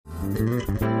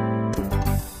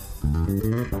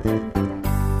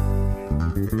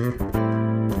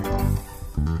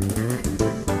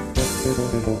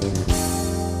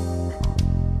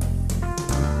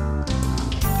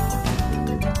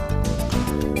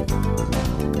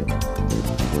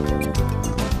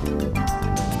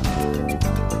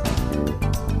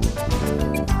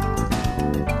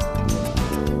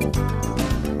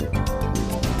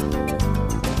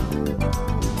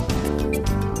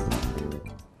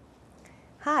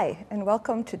Hi, and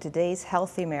welcome to today's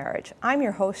Healthy Marriage. I'm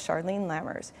your host, Charlene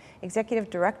Lammers, Executive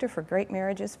Director for Great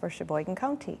Marriages for Sheboygan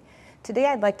County. Today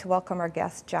I'd like to welcome our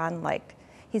guest, John Leicht.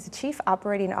 He's the Chief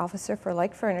Operating Officer for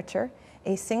Leicht Furniture,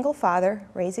 a single father,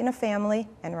 raising a family,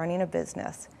 and running a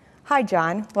business. Hi,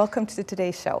 John. Welcome to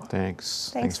today's show.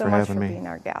 Thanks. Thanks so for much having for me. being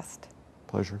our guest.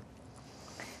 Pleasure.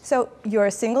 So you're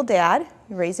a single dad,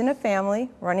 you're raising a family,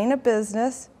 running a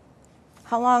business.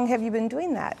 How long have you been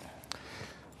doing that?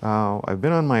 I've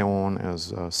been on my own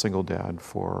as a single dad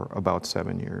for about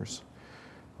 7 years.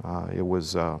 It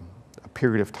was a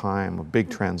period of time, a big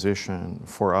transition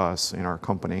for us in our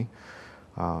company.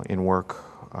 In work,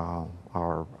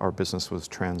 our business was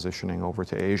transitioning over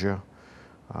to Asia.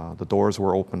 The doors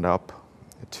were opened up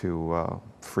to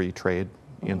free trade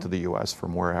into the U.S.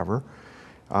 from wherever.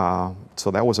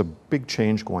 So that was a big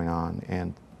change going on,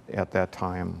 and at that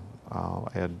time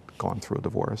I had gone through a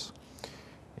divorce.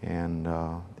 And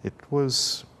it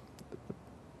was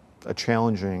a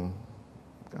challenging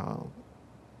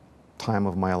time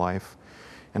of my life.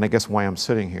 And I guess why I'm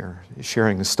sitting here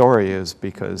sharing the story is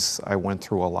because I went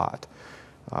through a lot.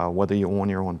 Whether you own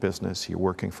your own business, you're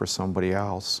working for somebody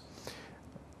else,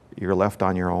 you're left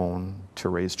on your own to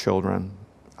raise children.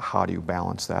 How do you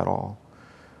balance that all?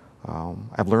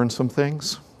 I've learned some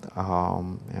things,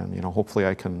 and hopefully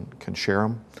I can share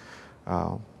them.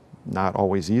 Not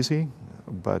always easy,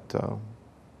 but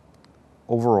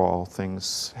overall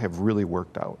things have really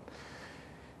worked out.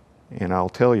 And I'll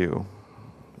tell you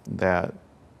that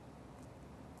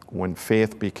when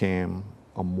faith became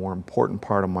a more important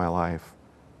part of my life,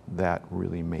 that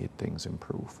really made things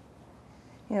improve.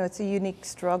 You know, it's a unique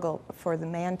struggle for the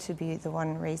man to be the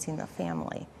one raising the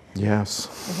family.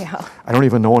 Yes. Yeah. I don't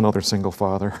even know another single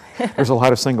father. There's a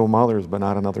lot of single mothers, but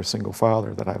not another single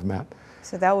father that I've met.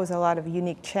 So that was a lot of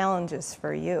unique challenges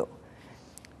for you.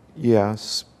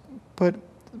 Yes, but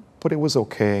it was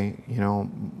okay. You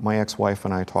know, my ex-wife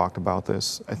and I talked about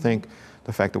this. I think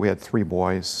the fact that we had 3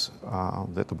 boys,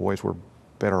 that the boys were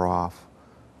better off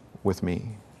with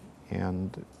me.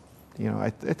 And, I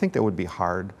think that would be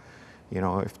hard,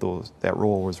 if that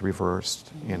role was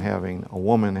reversed and having a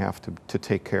woman have to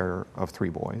take care of 3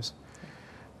 boys.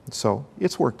 So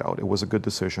it's worked out. It was a good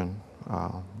decision.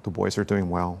 The boys are doing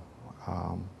well.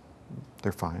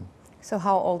 They're fine. So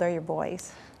how old are your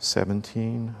boys?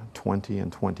 17, 20,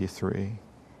 and 23.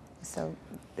 So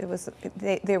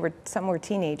some were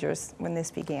teenagers when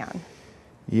this began.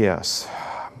 Yes.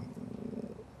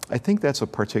 I think that's a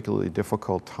particularly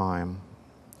difficult time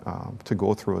to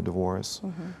go through a divorce,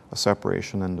 a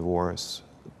separation and divorce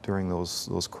during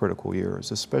those critical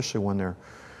years, especially when they're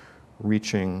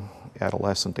reaching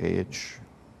adolescent age.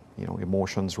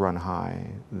 Emotions run high.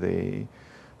 They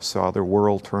saw their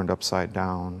world turned upside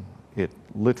down. It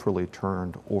literally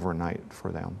turned overnight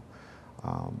for them.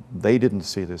 They didn't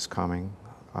see this coming,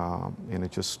 and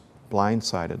it just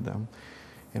blindsided them.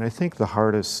 And I think the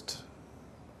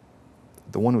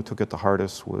one who took it the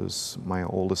hardest was my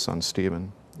oldest son,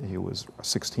 Stephen. He was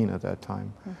 16 at that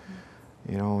time.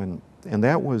 And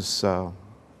that was a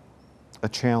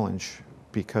challenge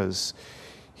because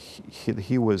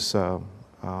he was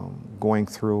going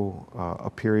through a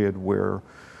period where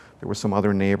there were some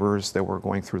other neighbors that were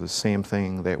going through the same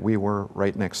thing that we were,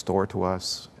 right next door to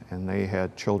us, and they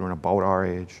had children about our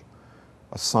age,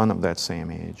 a son of that same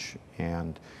age.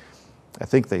 And I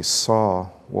think they saw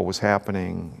what was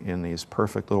happening in these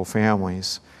perfect little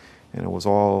families, and it was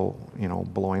all,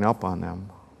 blowing up on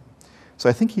them. So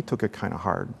I think he took it kind of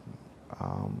hard.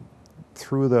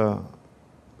 Through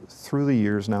the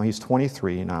years now, he's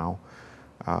 23 now,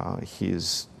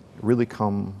 he's really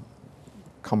come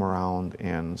around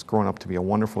and has grown up to be a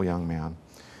wonderful young man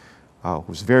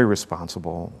who's very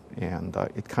responsible. And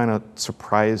it kind of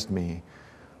surprised me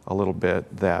a little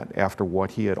bit that after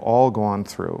what he had all gone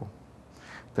through,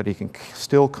 that he can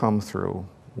still come through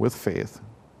with faith,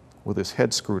 with his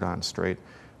head screwed on straight.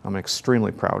 I'm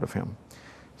extremely proud of him.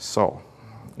 So,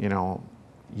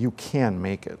 you can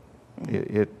make it.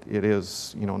 It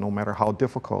is, no matter how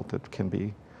difficult it can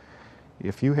be,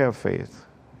 if you have faith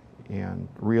and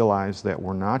realize that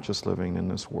we're not just living in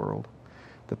this world,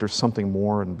 that there's something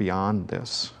more and beyond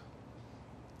this,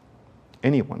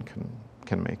 anyone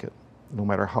can make it, no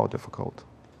matter how difficult.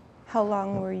 How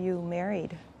long were you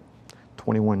married?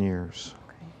 21 years.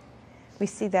 Okay. We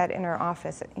see that in our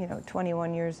office.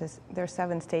 21 years there's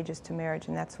 7 stages to marriage,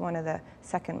 and that's one of the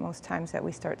second most times that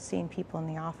we start seeing people in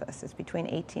the office is between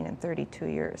 18 and 32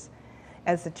 years,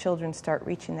 as the children start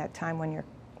reaching that time when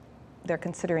they're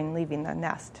considering leaving the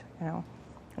nest.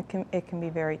 It can be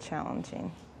very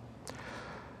challenging.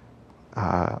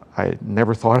 I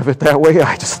never thought of it that way.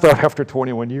 I just thought after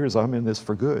 21 years, I'm in this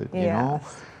for good.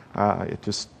 I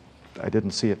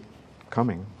didn't see it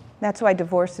coming. That's why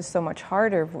divorce is so much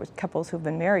harder with couples who've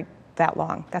been married that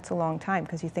long. That's a long time,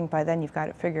 because you think by then you've got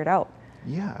it figured out.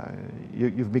 Yeah,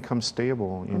 you've become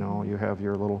stable. You have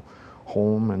your little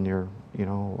home and your,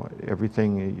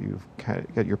 everything. You've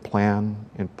got your plan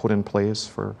and put in place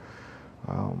for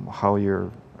how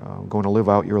you're going to live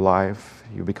out your life.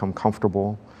 You become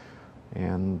comfortable.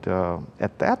 And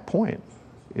at that point,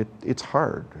 it's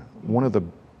hard. One of the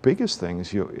biggest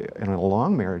things in a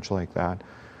long marriage like that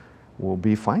will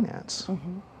be finance.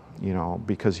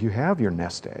 Because you have your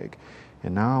nest egg,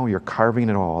 and now you're carving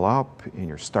it all up, and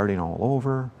you're starting all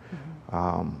over.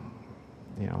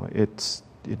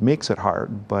 It makes it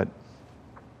hard, but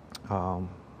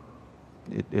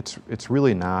it's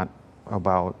really not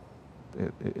about.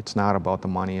 It's not about the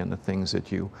money and the things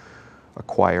that you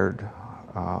acquired.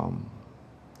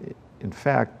 In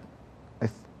fact,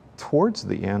 towards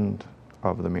the end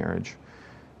of the marriage,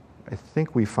 I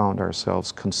think we found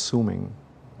ourselves consuming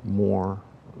more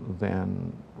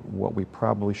than what we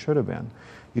probably should have been.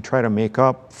 You try to make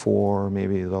up for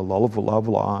maybe the love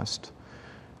lost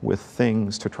with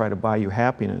things to try to buy you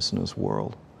happiness in this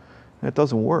world. And it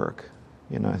doesn't work.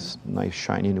 A nice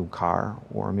shiny new car,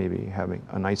 or maybe having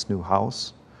a nice new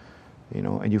house,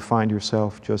 and you find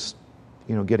yourself just,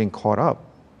 getting caught up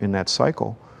in that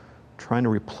cycle, trying to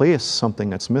replace something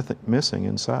that's missing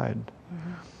inside.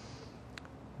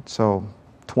 So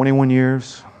 21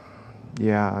 years,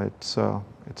 yeah, it's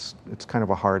kind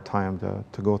of a hard time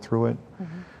to go through it.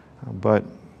 But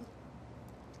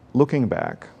looking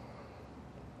back,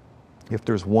 if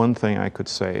there's one thing I could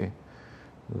say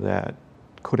that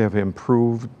could have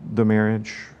improved the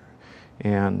marriage,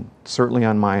 and certainly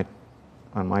on my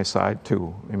side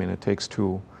too, it takes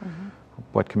two,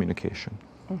 but communication.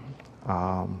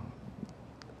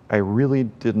 I really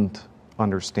didn't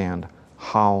understand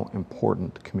how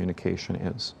important communication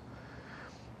is.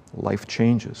 Life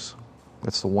changes.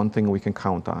 That's the one thing we can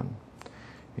count on.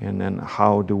 And then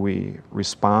how do we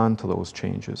respond to those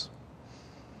changes?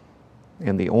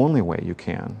 And the only way you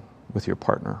can with your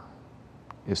partner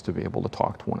is to be able to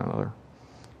talk to one another.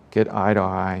 Get eye to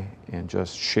eye and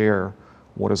just share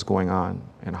what is going on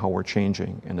and how we're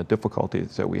changing and the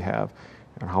difficulties that we have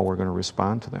and how we're going to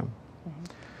respond to them.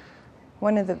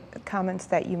 One of the comments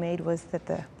that you made was that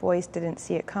the boys didn't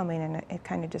see it coming, and it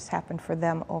kind of just happened for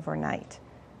them overnight.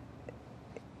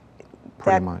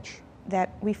 Pretty much.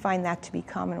 That we find that to be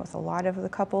common with a lot of the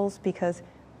couples because,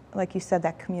 like you said,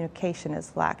 that communication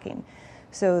is lacking.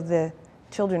 So the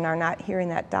children are not hearing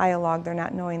that dialogue, they're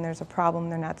not knowing there's a problem,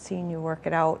 they're not seeing you work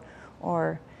it out,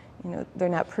 or they're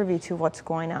not privy to what's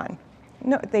going on.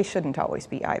 No, they shouldn't always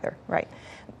be either, right?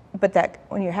 But that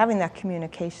when you're having that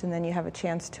communication, then you have a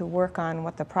chance to work on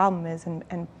what the problem is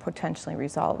and potentially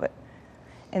resolve it.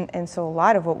 And so a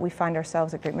lot of what we find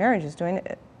ourselves at Great Marriages doing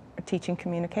are teaching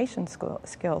communication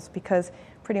skills, because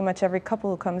pretty much every couple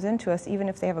who comes into us, even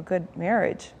if they have a good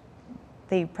marriage,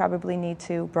 they probably need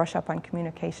to brush up on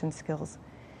communication skills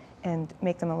and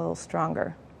make them a little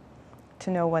stronger to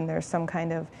know when there's some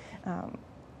kind of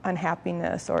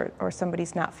unhappiness or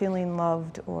somebody's not feeling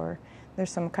loved or there's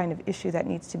some kind of issue that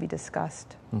needs to be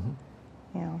discussed.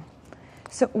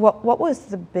 So what was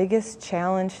the biggest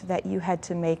challenge that you had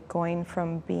to make going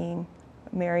from being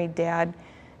a married dad,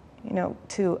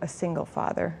 to a single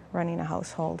father running a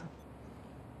household?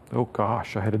 Oh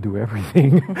gosh, I had to do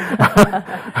everything.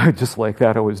 Just like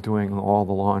that, I was doing all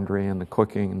the laundry and the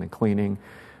cooking and the cleaning.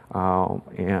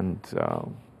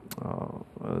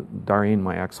 Darlene,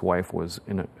 my ex-wife, was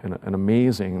an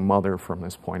amazing mother from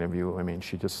this point of view.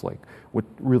 She just would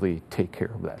really take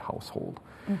care of that household.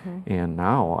 And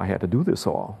now I had to do this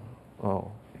all.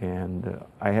 And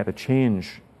I had to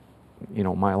change,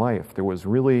 my life. There was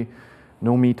really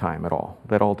no me time at all.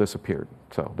 That all disappeared.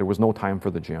 So there was no time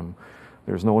for the gym.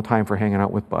 There was no time for hanging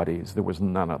out with buddies. There was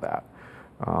none of that.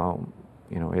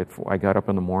 I got up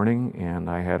in the morning and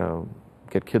I had to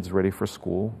get kids ready for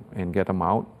school and get them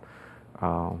out,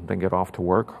 then get off to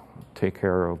work, take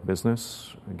care of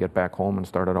business, get back home and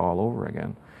start it all over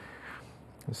again.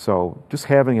 So just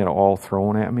having it all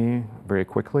thrown at me very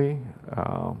quickly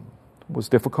was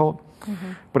difficult,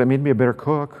 but it made me a better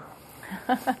cook.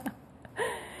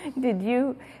 Did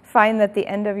you find that the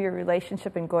end of your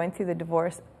relationship and going through the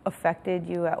divorce affected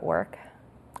you at work?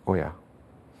 Oh yeah.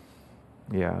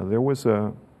 Yeah, it was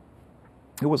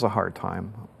a hard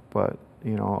time, but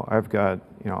I've got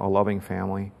a loving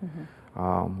family.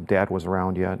 Dad was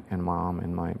around yet, and Mom,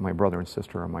 and my brother and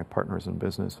sister are my partners in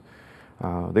business.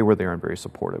 They were there and very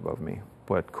supportive of me.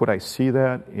 But could I see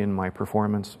that in my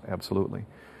performance? Absolutely.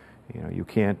 You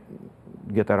can't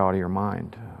get that out of your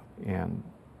mind. And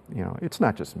it's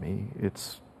not just me.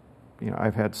 It's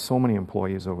I've had so many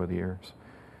employees over the years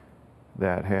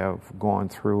that have gone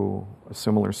through a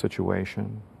similar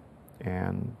situation,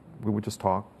 and we would just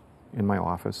talk in my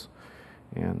office,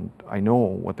 and I know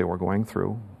what they were going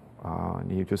through,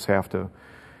 and you just have to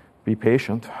be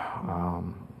patient.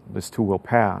 This too will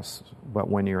pass, but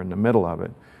when you're in the middle of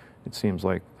it, it seems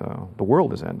like the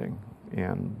world is ending,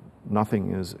 and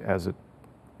nothing is as it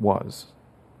was.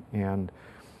 And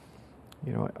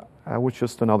I was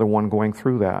just another one going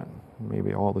through that.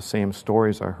 Maybe all the same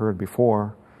stories I heard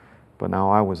before, but now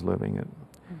I was living it.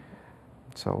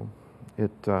 So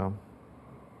it's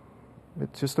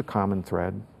just a common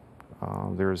thread.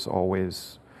 There's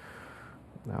always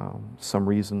some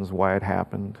reasons why it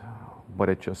happened, but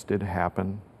it just did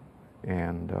happen,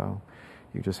 and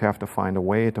you just have to find a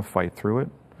way to fight through it.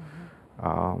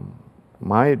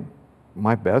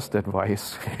 My best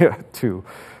advice to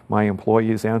my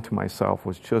employees and to myself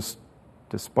was just,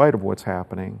 despite of what's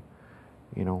happening,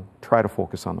 try to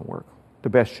focus on the work the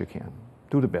best you can.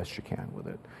 Do the best you can with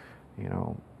it,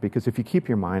 because if you keep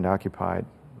your mind occupied,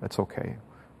 that's okay.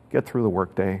 Get through the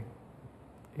workday,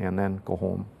 and then go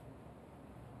home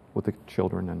with the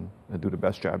children and do the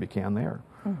best job you can there.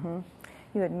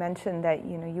 You had mentioned that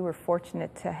you were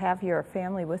fortunate to have your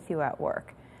family with you at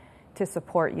work, to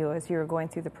support you as you were going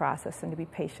through the process, and to be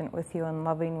patient with you and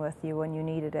loving with you when you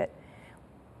needed it.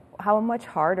 How much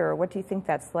harder, what do you think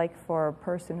that's like for a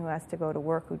person who has to go to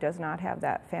work who does not have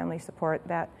that family support,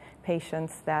 that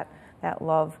patience, that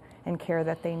love and care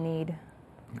that they need?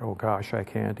 Oh gosh, I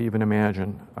can't even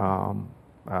imagine.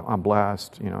 I'm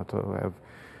blessed, to have,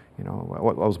 I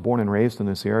was born and raised in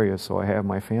this area, so I have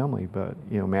my family, but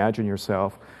imagine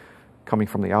yourself coming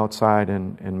from the outside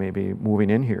and maybe moving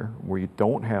in here where you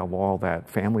don't have all that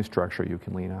family structure you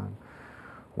can lean on.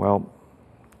 Well,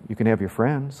 you can have your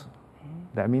friends.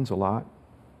 That means a lot.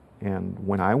 And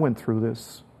when I went through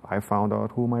this, I found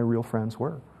out who my real friends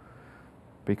were.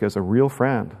 Because a real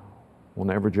friend will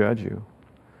never judge you.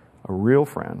 A real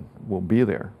friend will be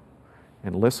there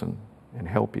and listen and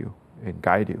help you and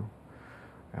guide you.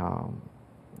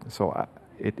 So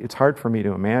it's hard for me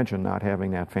to imagine not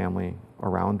having that family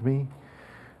around me.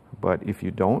 But if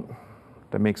you don't,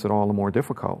 that makes it all the more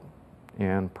difficult.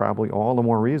 And probably all the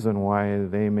more reason why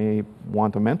they may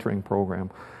want a mentoring program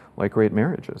like Great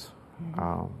Marriages.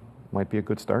 Might be a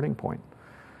good starting point.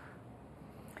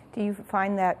 Do you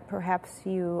find that perhaps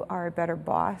you are a better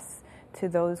boss to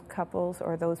those couples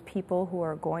or those people who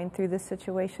are going through this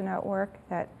situation at work,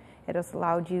 that it has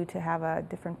allowed you to have a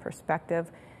different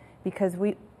perspective? Because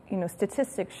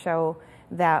statistics show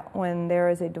that when there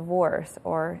is a divorce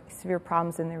or severe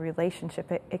problems in the relationship,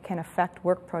 it can affect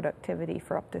work productivity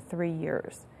for up to 3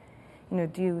 years.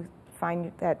 Do you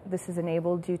find that this has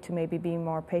enabled you to maybe be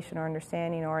more patient or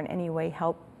understanding, or in any way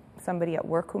help somebody at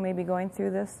work who may be going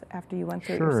through this after you went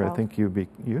through it yourself? Sure, I think you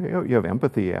have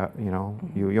empathy.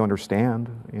 You understand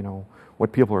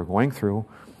what people are going through.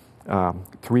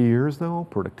 3 years though,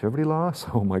 productivity loss.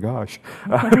 Oh my gosh.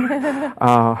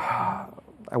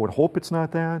 I would hope it's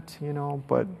not that,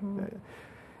 but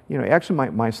actually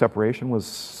my separation was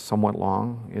somewhat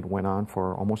long. It went on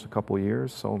for almost a couple of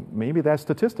years, so maybe that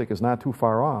statistic is not too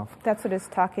far off. That's what it's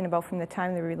talking about, from the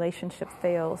time the relationship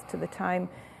fails to the time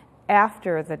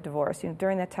after the divorce.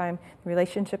 During that time, the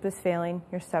relationship is failing,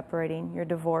 you're separating, you're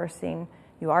divorcing,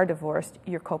 you are divorced,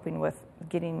 you're coping with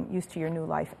getting used to your new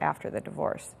life after the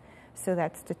divorce. So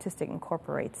that statistic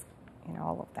incorporates,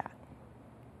 all of that.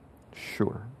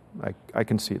 Sure, I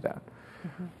can see that.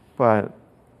 But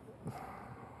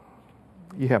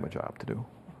you have a job to do.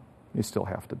 You still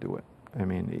have to do it. I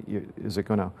mean, is it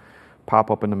going to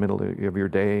pop up in the middle of your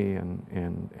day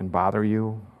and bother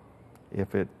you?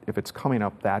 If it's coming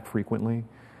up that frequently,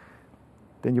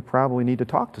 then you probably need to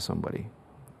talk to somebody.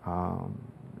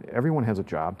 Everyone has a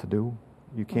job to do.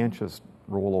 You can't just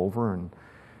roll over and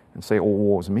say, oh,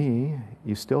 woe is me.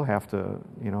 You still have to,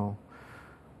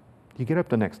 you get up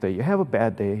the next day, you have a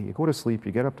bad day, you go to sleep,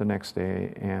 you get up the next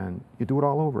day, and you do it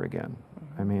all over again.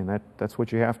 I mean, that's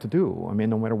what you have to do. I mean,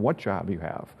 no matter what job you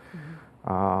have.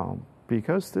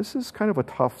 Because this is kind of a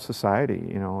tough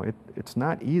society, it's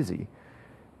not easy.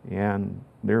 And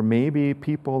there may be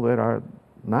people that are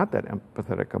not that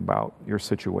empathetic about your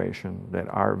situation, that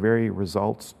are very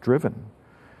results driven.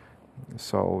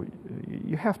 So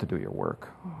you have to do your work.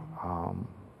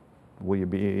 Will you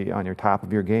be on your top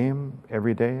of your game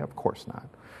every day? Of course not.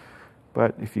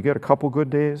 But if you get a couple good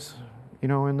days, you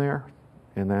know, in there,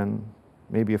 and then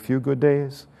maybe a few good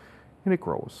days, and it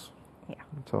grows. Yeah.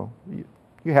 So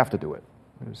you have to do it.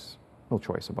 There's no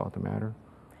choice about the matter.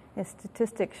 The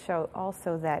statistics show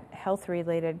also that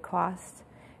health-related costs,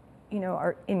 you know,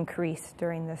 are increased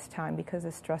during this time because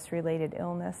of stress-related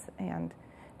illness. And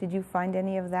did you find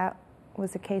any of that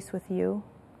was the case with you?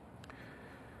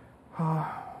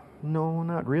 No,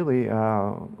 not really.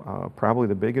 Probably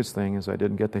the biggest thing is I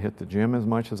didn't get to hit the gym as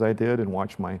much as I did and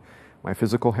watch my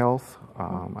physical health.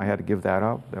 I had to give that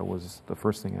up. That was the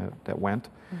first thing that went.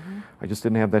 I just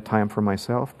didn't have that time for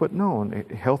myself. But no,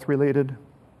 health-related,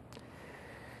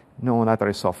 no, not that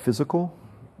I saw physical.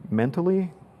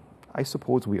 Mentally, I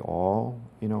suppose we all,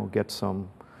 you know, get some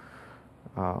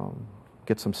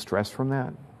stress from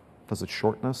that. Does it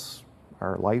shorten us,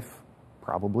 our life?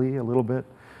 Probably a little bit.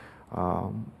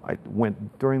 I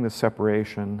went during the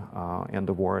separation and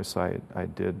divorce. I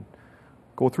did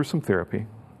go through some therapy,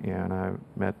 and I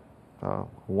met a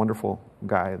wonderful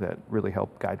guy that really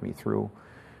helped guide me through.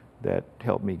 That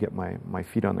helped me get my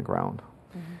feet on the ground.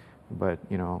 But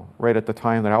you know, right at the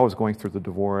time that I was going through the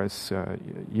divorce,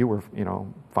 you were, you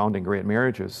know, founding Great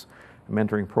Marriages. A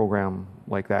mentoring program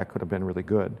like that could have been really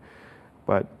good.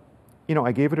 But you know,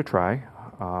 I gave it a try,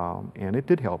 and it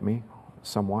did help me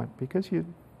somewhat because you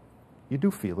do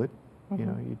feel it. You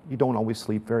know, you don't always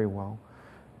sleep very well.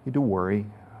 You do worry.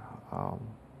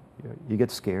 You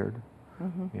get scared.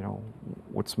 You know,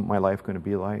 what's my life going to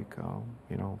be like?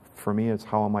 You know, for me, it's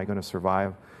how am I going to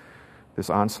survive this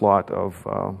onslaught of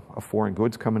foreign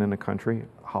goods coming in the country?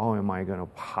 How am I going to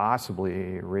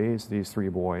possibly raise these 3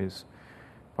 boys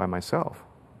by myself?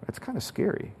 It's kind of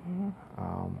scary.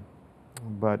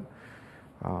 But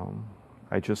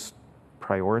I just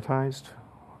prioritized.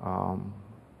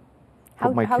 How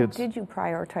did you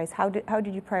prioritize? How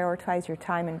did you prioritize your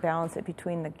time and balance it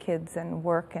between the kids and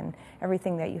work and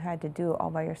everything that you had to do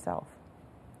all by yourself?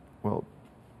 Well,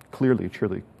 clearly,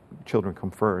 children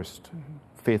come first.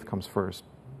 Faith comes first.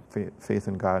 Faith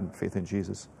in God, faith in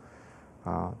Jesus.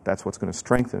 That's what's going to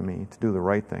strengthen me to do the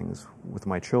right things with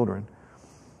my children.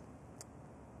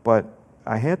 But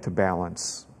I had to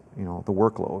balance, you know, the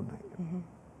workload.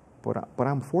 But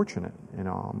I'm fortunate, you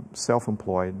know, I'm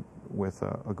self-employed with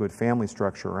a good family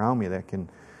structure around me that can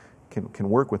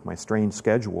work with my strained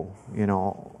schedule. You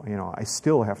know, I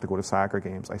still have to go to soccer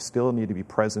games. I still need to be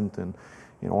present in,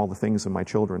 you know, all the things in my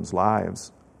children's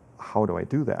lives. How do I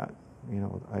do that? You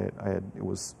know, it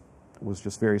was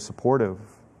just very supportive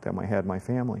that I had my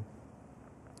family.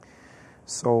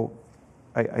 So,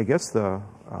 I guess you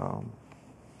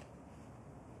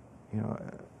know,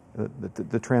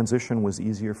 the transition was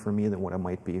easier for me than what it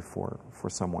might be for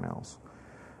someone else.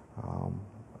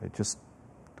 It just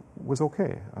was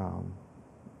okay.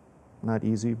 Not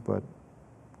easy, but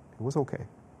it was okay.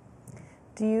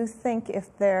 Do you think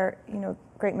if there, you know,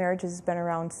 Great Marriages has been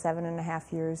around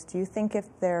 7.5 years, do you think if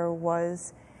there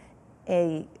was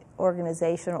a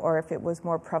organization or if it was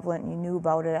more prevalent and you knew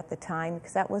about it at the time,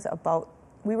 because that was about,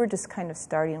 we were just kind of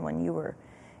starting when you were,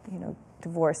 you know,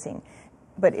 divorcing.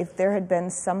 But if there had been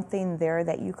something there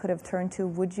that you could have turned to,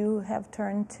 would you have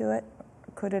turned to it?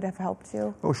 Could it have helped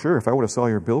you? Oh, sure. If I would have saw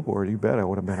your billboard, you bet I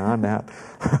would have been on that.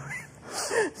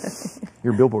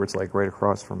 Your billboard's like right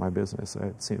across from my business.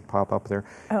 I'd seen it pop up there.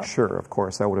 Oh. Sure, of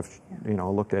course. I would have, you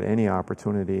know, looked at any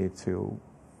opportunity to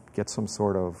get some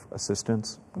sort of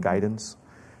assistance, guidance,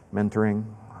 mentoring.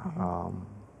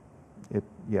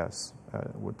 Yes,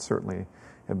 would certainly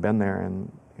have been there.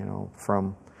 And, you know,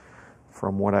 from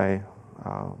what I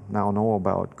now know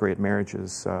about Great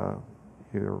Marriages,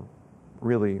 you're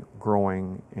really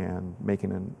growing and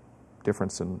making a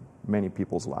difference in many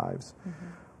people's lives.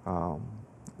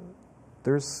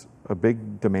 There's a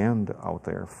big demand out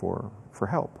there for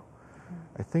help.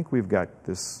 I think we've got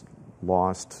this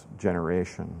lost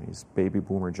generation, these baby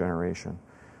boomer generation.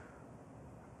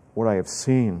 What I have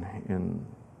seen in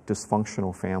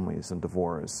dysfunctional families and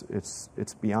divorce,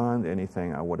 it's beyond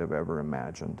anything I would have ever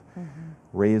imagined.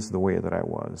 Raised the way that I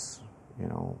was, you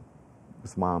know,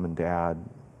 with mom and dad,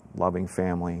 loving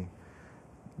family,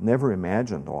 never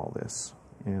imagined all this.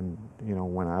 And, you know,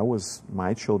 when I was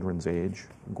my children's age,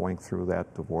 going through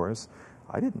that divorce,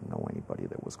 I didn't know anybody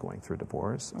that was going through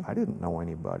divorce. I didn't know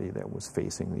anybody that was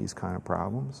facing these kind of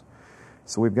problems.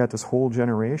 So we've got this whole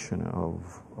generation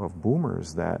of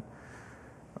boomers that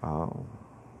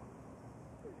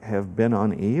have been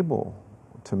unable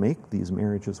to make these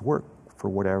marriages work for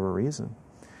whatever reason.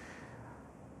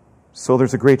 So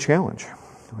there's a great challenge,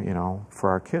 for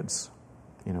our kids.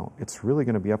 It's really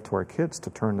going to be up to our kids to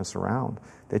turn this around,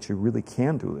 that you really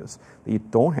can do this, that you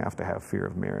don't have to have fear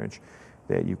of marriage,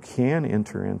 that you can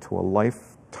enter into a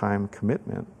lifetime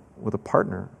commitment with a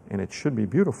partner, and it should be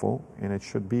beautiful, and it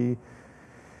should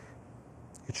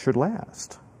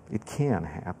last. It can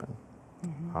happen.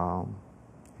 Mm-hmm.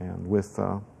 And with,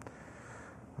 I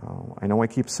know I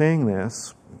keep saying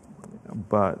this,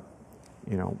 but,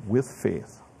 with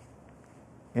faith,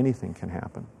 anything can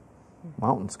happen.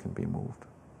 Mountains can be moved.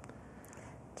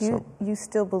 Do you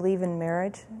still believe in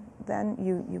marriage then?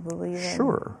 You believe in...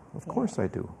 Sure, of course I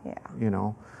do.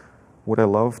 Yeah. Would I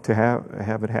love to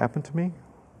have it happen to me?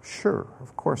 Sure,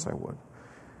 of course I would.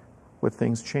 Would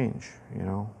things change,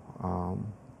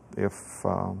 If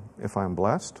I'm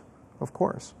blessed, of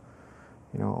course.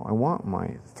 I want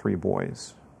my 3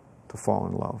 boys to fall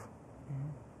in love.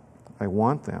 Mm-hmm. I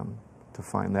want them to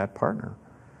find that partner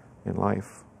in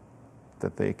life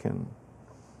that they can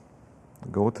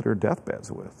go to their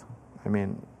deathbeds with. I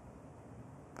mean,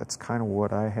 that's kind of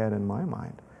what I had in my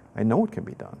mind. I know it can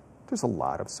be done. There's a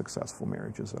lot of successful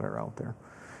marriages that are out there.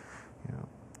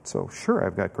 So sure,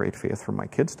 I've got great faith for my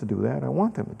kids to do that. I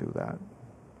want them to do that.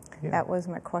 Yeah. That was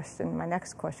my question. My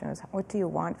next question is, what do you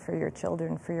want for your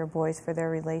children, for your boys, for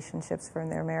their relationships, for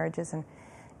their marriages,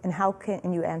 and how can,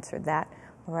 and you answered that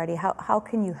already, how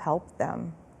can you help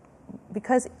them?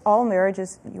 Because all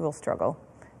marriages, you will struggle.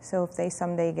 So if they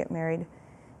someday get married,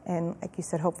 and like you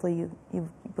said, hopefully you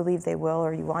believe they will,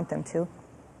 or you want them to,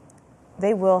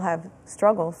 they will have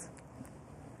struggles.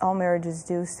 All marriages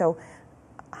do. So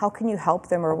how can you help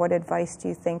them, or what advice do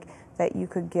you think that you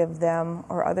could give them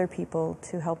or other people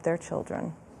to help their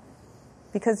children?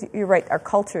 Because you're right, our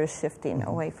culture is shifting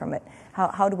away from it.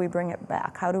 How do we bring it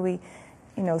back? How do we,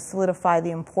 solidify the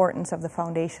importance of the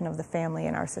foundation of the family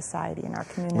in our society, in our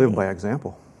community? Live by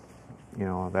example.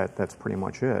 That's pretty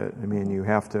much it. I mean,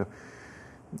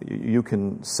 you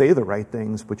can say the right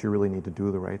things, but you really need to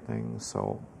do the right things.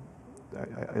 So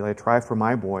I try for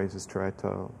my boys is try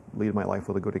to lead my life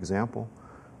with a good example.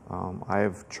 I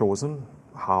have chosen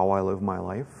how I live my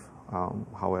life,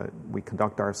 how we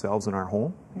conduct ourselves in our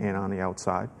home and on the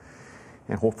outside,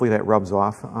 and hopefully that rubs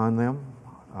off on them.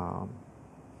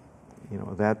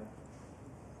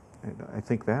 I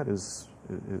think that is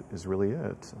really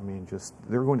it. I mean, just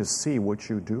they're going to see what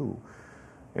you do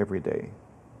every day.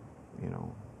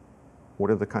 What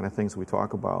are the kind of things we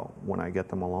talk about when I get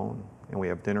them alone and we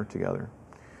have dinner together,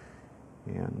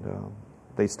 and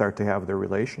they start to have their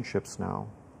relationships now.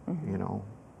 Mm-hmm.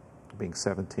 Being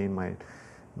 17, my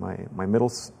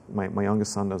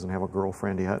youngest son doesn't have a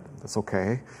girlfriend yet. That's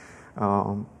okay.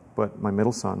 But my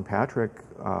middle son, Patrick,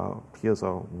 he has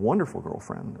a wonderful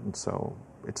girlfriend, and so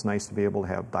it's nice to be able to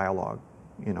have dialogue,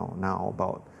 now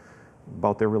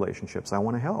about their relationships. I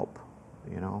want to help,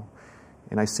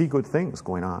 and I see good things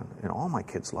going on in all my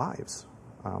kids' lives.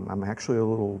 I'm actually a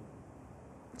little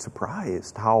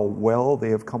surprised how well they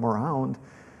have come around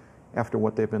after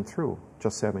what they've been through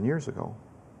just 7 years ago.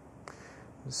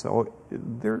 So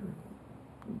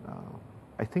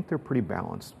I think they're pretty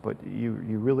balanced, but you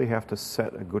really have to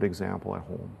set a good example at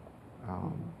home.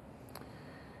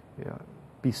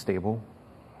 Be stable.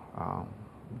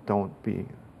 Don't be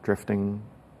drifting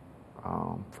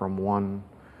from one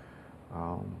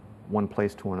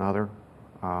place to another.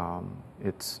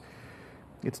 It's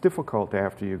difficult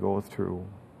after you go through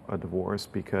a divorce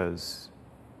because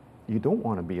you don't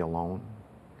want to be alone.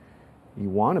 You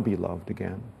want to be loved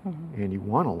again, mm-hmm. and you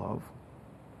want to love.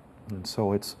 And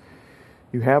so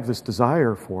you have this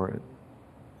desire for it.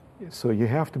 So you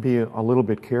have to be a little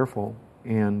bit careful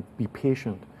and be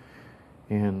patient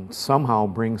and somehow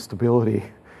bring stability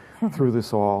through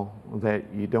this all, that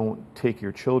you don't take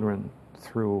your children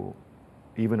through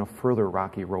even a further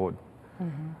rocky road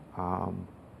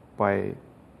by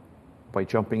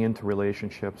jumping into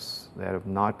relationships that have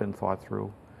not been thought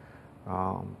through,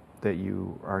 that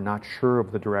you are not sure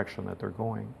of the direction that they're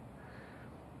going.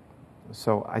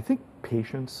 So I think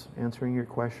patience, answering your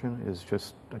question, is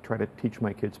just, I try to teach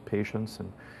my kids patience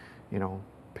and,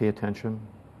 pay attention.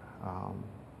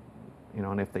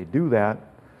 And if they do that,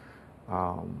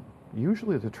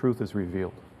 usually the truth is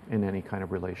revealed in any kind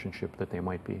of relationship that they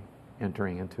might be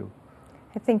entering into.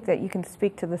 I think that you can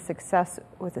speak to the success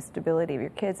with the stability of your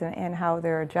kids and how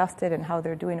they're adjusted and how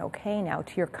they're doing okay now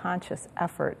to your conscious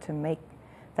effort to make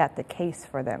that the case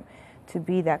for them, to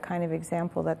be that kind of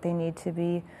example that they need to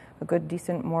be a good,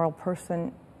 decent, moral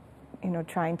person,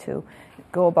 trying to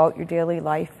go about your daily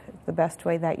life the best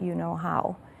way that you know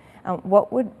how.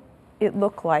 What would it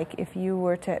look like if you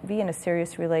were to be in a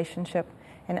serious relationship,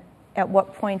 and at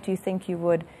what point do you think you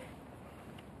would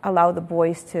allow the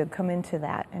boys to come into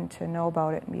that and to know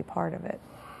about it and be part of it?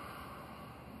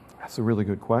 That's a really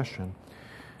good question.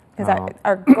 Because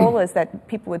our goal is that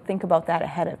people would think about that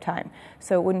ahead of time,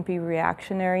 so it wouldn't be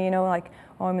reactionary, like,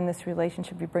 oh, I'm in this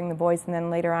relationship, you bring the boys, and then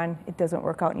later on it doesn't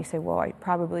work out and you say, well, I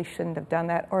probably shouldn't have done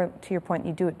that, or to your point,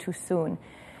 you do it too soon.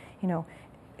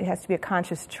 It has to be a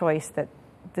conscious choice that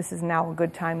this is now a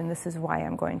good time and this is why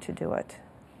I'm going to do it.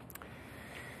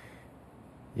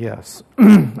 Yes.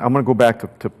 I'm going to go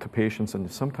back to patience,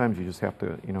 and sometimes you just have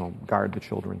to, guard the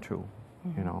children too,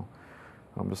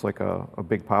 just like a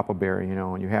big papa bear,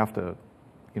 and you have to,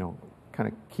 kind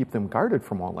of keep them guarded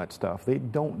from all that stuff. They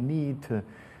don't need to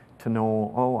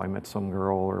know, oh, I met some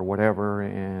girl or whatever,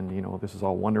 and, this is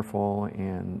all wonderful,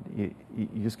 and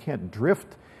you just can't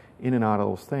drift in and out of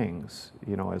those things,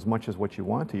 as much as what you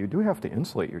want to. You do have to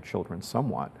insulate your children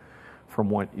somewhat from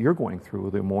what you're going through,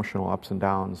 the emotional ups and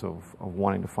downs of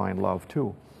wanting to find love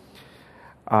too.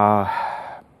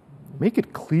 Make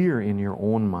it clear in your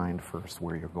own mind first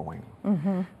where you're going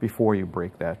before you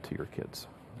break that to your kids.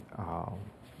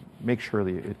 Make sure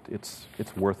that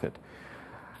it's worth it.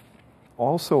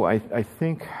 Also, I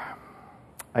think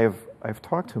I've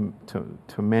talked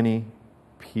to many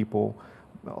people,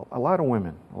 a lot of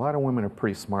women are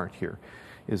pretty smart here,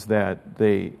 is that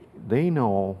they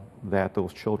know that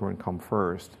those children come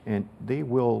first, and they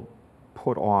will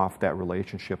put off that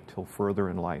relationship till further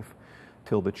in life,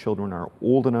 till the children are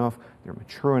old enough, they're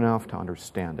mature enough to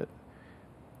understand it.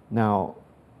 Now,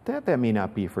 that may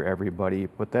not be for everybody,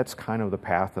 but that's kind of the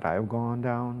path that I've gone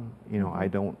down. I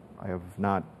have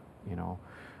not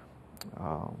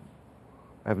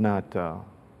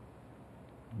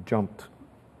jumped,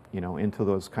 into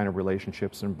those kind of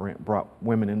relationships and brought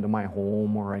women into my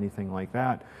home or anything like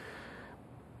that.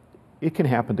 It can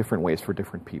happen different ways for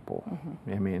different people.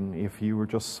 I mean, if you were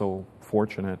just so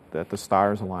fortunate that the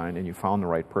stars aligned and you found the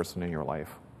right person in your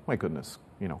life, my goodness,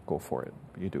 go for it.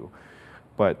 You do.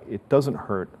 But it doesn't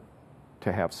hurt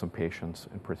to have some patience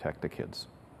and protect the kids.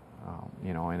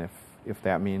 And if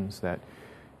that means that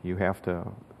you have to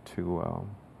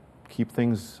keep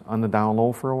things on the down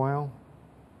low for a while,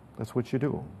 that's what you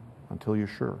do until you're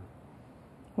sure.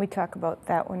 We talk about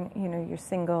that when you're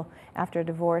single after a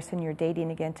divorce and you're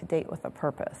dating again, to date with a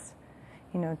purpose.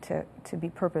 To be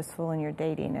purposeful in your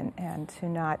dating and to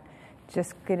not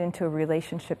just get into a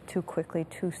relationship too quickly,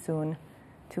 too soon,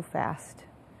 too fast.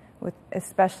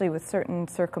 Especially with certain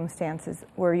circumstances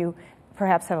where you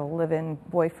perhaps have a live-in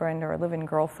boyfriend or a live-in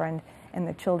girlfriend and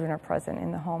the children are present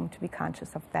in the home, to be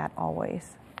conscious of that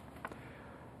always.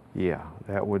 Yeah,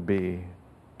 that would be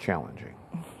challenging.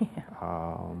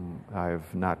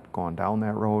 I've not gone down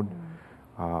that road.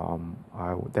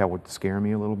 That would scare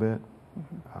me a little bit.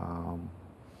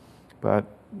 But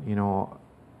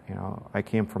I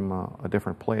came from a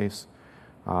different place.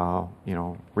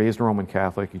 Raised a Roman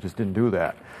Catholic, you just didn't do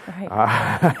that.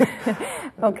 Right.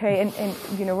 Okay, and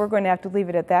we're going to have to leave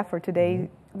it at that for today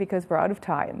because we're out of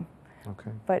time.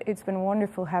 Okay. But it's been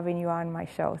wonderful having you on my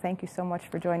show. Thank you so much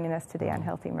for joining us today on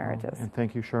Healthy Marriages. And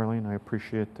thank you, Charlene. I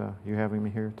appreciate you having me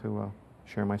here to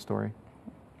share my story.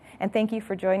 And thank you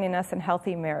for joining us in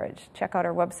Healthy Marriage. Check out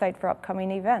our website for upcoming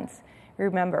events.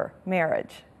 Remember,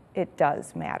 marriage, it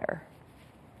does matter.